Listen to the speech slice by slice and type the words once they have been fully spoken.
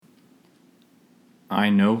I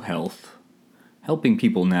Know Health, helping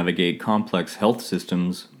people navigate complex health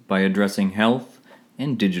systems by addressing health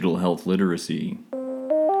and digital health literacy.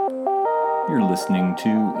 You're listening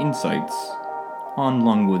to Insights on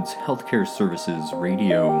Longwood's Healthcare Services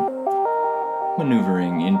Radio.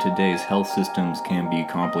 Maneuvering in today's health systems can be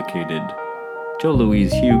complicated. Jo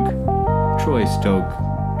Louise Hugh, Troy Stoke,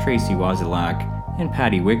 Tracy Wazilak, and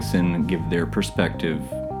Patty Wixon give their perspective.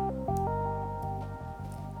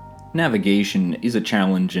 Navigation is a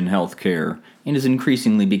challenge in healthcare, and is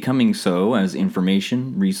increasingly becoming so as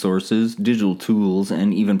information, resources, digital tools,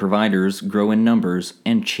 and even providers grow in numbers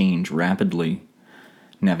and change rapidly.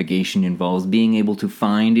 Navigation involves being able to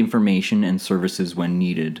find information and services when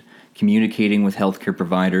needed, communicating with healthcare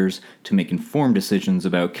providers to make informed decisions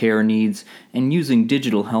about care needs, and using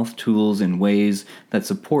digital health tools in ways that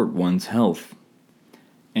support one's health.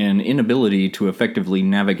 An inability to effectively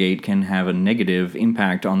navigate can have a negative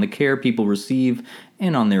impact on the care people receive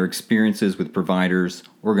and on their experiences with providers,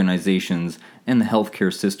 organizations, and the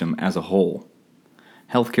healthcare system as a whole.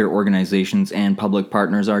 Healthcare organizations and public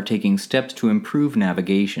partners are taking steps to improve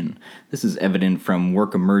navigation. This is evident from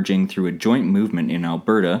work emerging through a joint movement in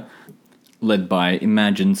Alberta, led by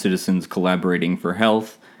Imagine Citizens Collaborating for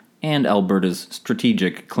Health and Alberta's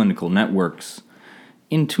Strategic Clinical Networks.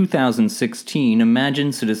 In 2016,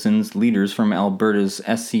 Imagine Citizens, leaders from Alberta's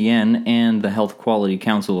SCN and the Health Quality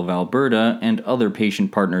Council of Alberta and other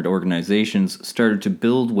patient-partnered organizations started to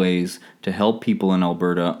build ways to help people in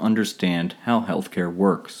Alberta understand how healthcare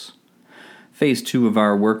works. Phase 2 of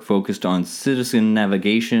our work focused on citizen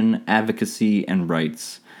navigation, advocacy, and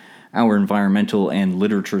rights. Our environmental and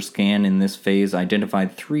literature scan in this phase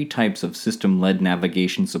identified 3 types of system-led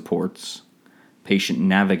navigation supports. Patient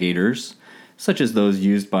navigators, such as those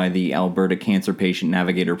used by the Alberta Cancer Patient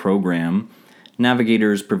Navigator Program.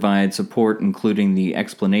 Navigators provide support including the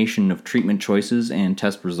explanation of treatment choices and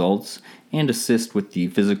test results, and assist with the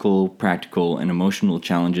physical, practical, and emotional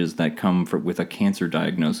challenges that come with a cancer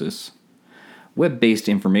diagnosis. Web-based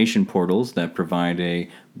information portals that provide a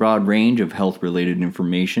broad range of health-related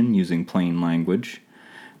information using plain language.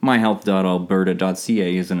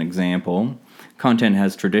 myhealth.alberta.ca is an example. Content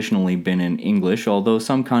has traditionally been in English, although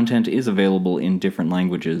some content is available in different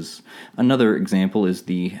languages. Another example is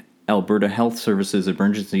the Alberta Health Services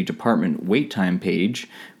Emergency Department wait time page,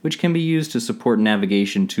 which can be used to support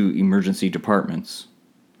navigation to emergency departments.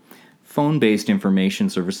 Phone-based information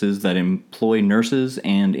services that employ nurses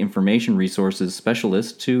and information resources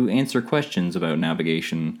specialists to answer questions about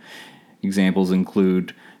navigation. Examples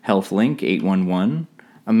include HealthLink 811,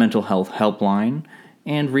 a mental health helpline,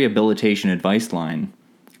 and rehabilitation advice line.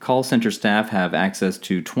 Call center staff have access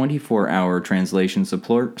to 24-hour translation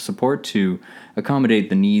support to accommodate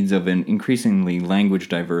the needs of an increasingly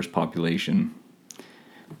language-diverse population.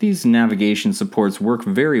 These navigation supports work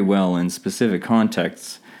very well in specific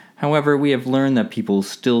contexts. However, we have learned that people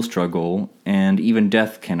still struggle, and even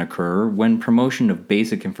death can occur when promotion of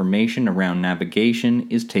basic information around navigation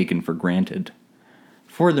is taken for granted.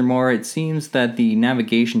 Furthermore, it seems that the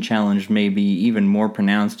navigation challenge may be even more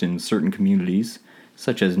pronounced in certain communities,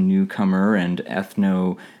 such as newcomer and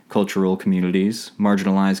ethno-cultural communities,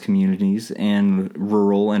 marginalized communities, and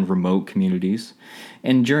rural and remote communities,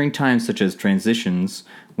 and during times such as transitions,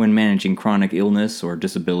 when managing chronic illness or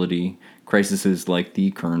disability, crises like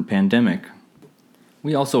the current pandemic.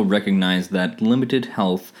 We also recognize that limited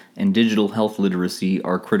health and digital health literacy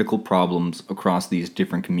are critical problems across these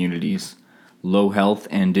different communities. Low health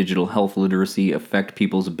and digital health literacy affect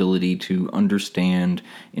people's ability to understand,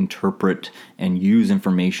 interpret, and use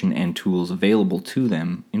information and tools available to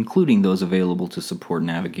them, including those available to support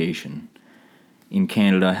navigation. In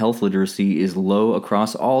Canada, health literacy is low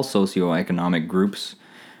across all socioeconomic groups.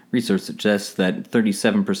 Research suggests that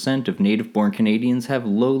 37% of native-born Canadians have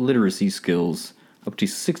low literacy skills. Up to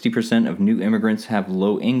 60% of new immigrants have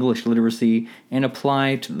low English literacy and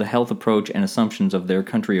apply to the health approach and assumptions of their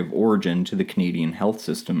country of origin to the Canadian health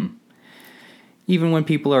system. Even when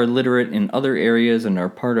people are literate in other areas and are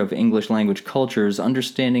part of English language cultures,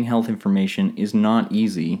 understanding health information is not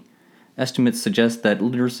easy. Estimates suggest that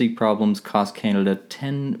literacy problems cost Canada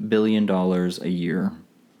 $10 billion a year.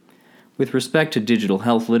 With respect to digital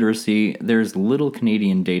health literacy, there's little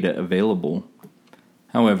Canadian data available.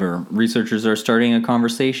 However, researchers are starting a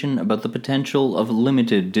conversation about the potential of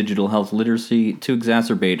limited digital health literacy to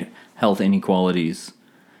exacerbate health inequalities.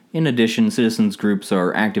 In addition, citizens groups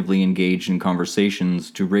are actively engaged in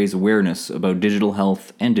conversations to raise awareness about digital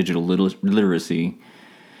health and digital literacy.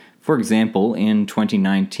 For example, in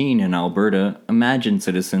 2019 in Alberta, Imagine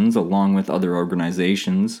Citizens, along with other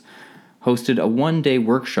organizations, hosted a one-day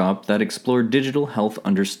workshop that explored digital health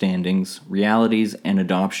understandings, realities, and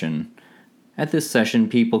adoption. At this session,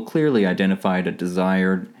 people clearly identified a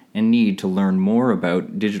desire and need to learn more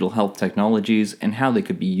about digital health technologies and how they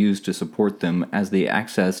could be used to support them as they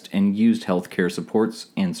accessed and used healthcare supports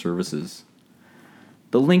and services.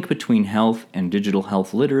 The link between health and digital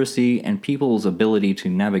health literacy and people's ability to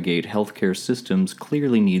navigate healthcare systems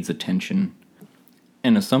clearly needs attention.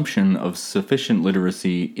 An assumption of sufficient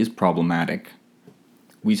literacy is problematic.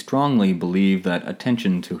 We strongly believe that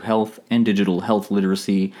attention to health and digital health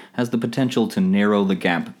literacy has the potential to narrow the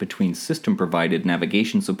gap between system-provided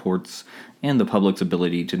navigation supports and the public's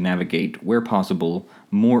ability to navigate, where possible,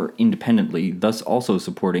 more independently, thus also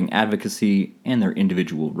supporting advocacy and their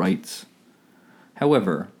individual rights.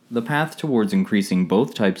 However, the path towards increasing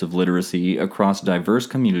both types of literacy across diverse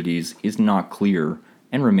communities is not clear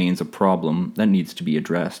and remains a problem that needs to be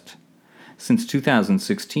addressed. Since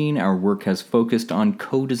 2016, our work has focused on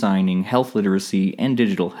co-designing health literacy and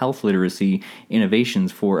digital health literacy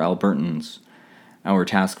innovations for Albertans. Our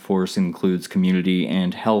task force includes community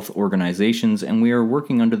and health organizations, and we are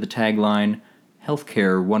working under the tagline,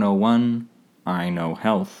 Healthcare 101, I Know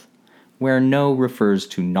Health, where Know refers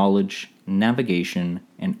to knowledge, navigation,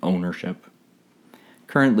 and ownership.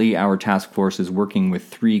 Currently, our task force is working with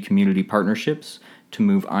 3 community partnerships to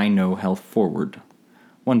move I Know Health forward.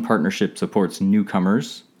 One partnership supports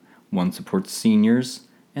newcomers, one supports seniors,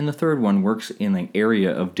 and the third one works in the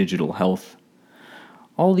area of digital health.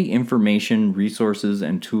 All the information, resources,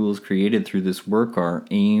 and tools created through this work are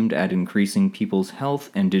aimed at increasing people's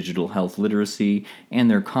health and digital health literacy and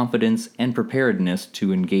their confidence and preparedness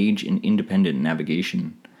to engage in independent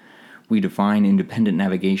navigation. We define independent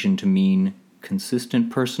navigation to mean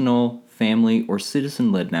consistent personal, family, or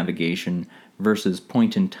citizen-led navigation versus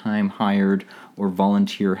point-in-time hired or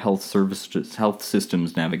volunteer health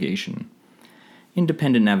systems navigation.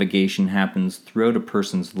 Independent navigation happens throughout a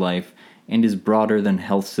person's life and is broader than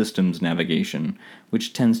health systems navigation,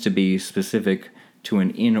 which tends to be specific to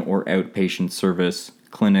an in- or outpatient service,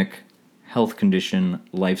 clinic, health condition,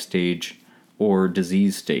 life stage, or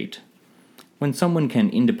disease state. When someone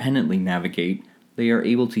can independently navigate, they are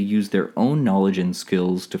able to use their own knowledge and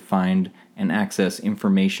skills to find and access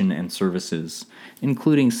information and services,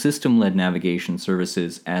 including system-led navigation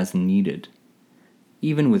services as needed.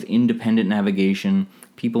 Even with independent navigation,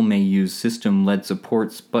 people may use system-led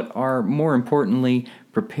supports but are, more importantly,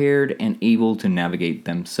 prepared and able to navigate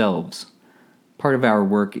themselves. Part of our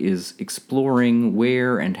work is exploring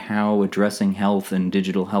where and how addressing health and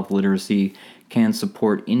digital health literacy can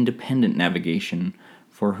support independent navigation,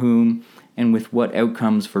 for whom and with what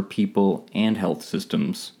outcomes for people and health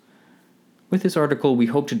systems. With this article, we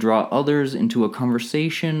hope to draw others into a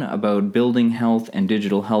conversation about building health and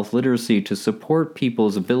digital health literacy to support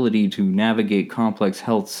people's ability to navigate complex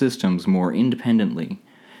health systems more independently.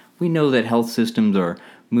 We know that health systems are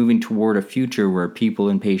moving toward a future where people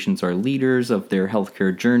and patients are leaders of their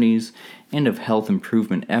healthcare journeys and of health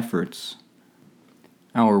improvement efforts.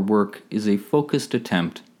 Our work is a focused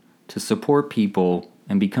attempt to support people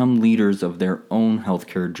and become leaders of their own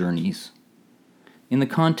healthcare journeys. In the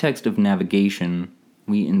context of navigation,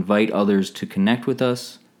 we invite others to connect with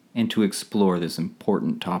us and to explore this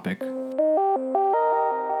important topic.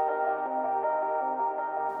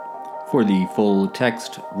 For the full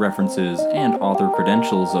text, references, and author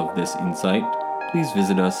credentials of this insight, please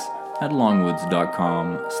visit us at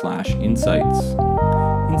longwoods.com/insights.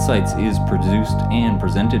 Insights is produced and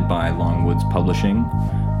presented by Longwoods Publishing,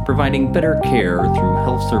 providing better care through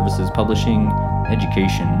health services publishing,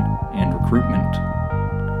 education, and recruitment.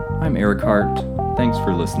 I'm Eric Hart. Thanks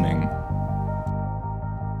for listening.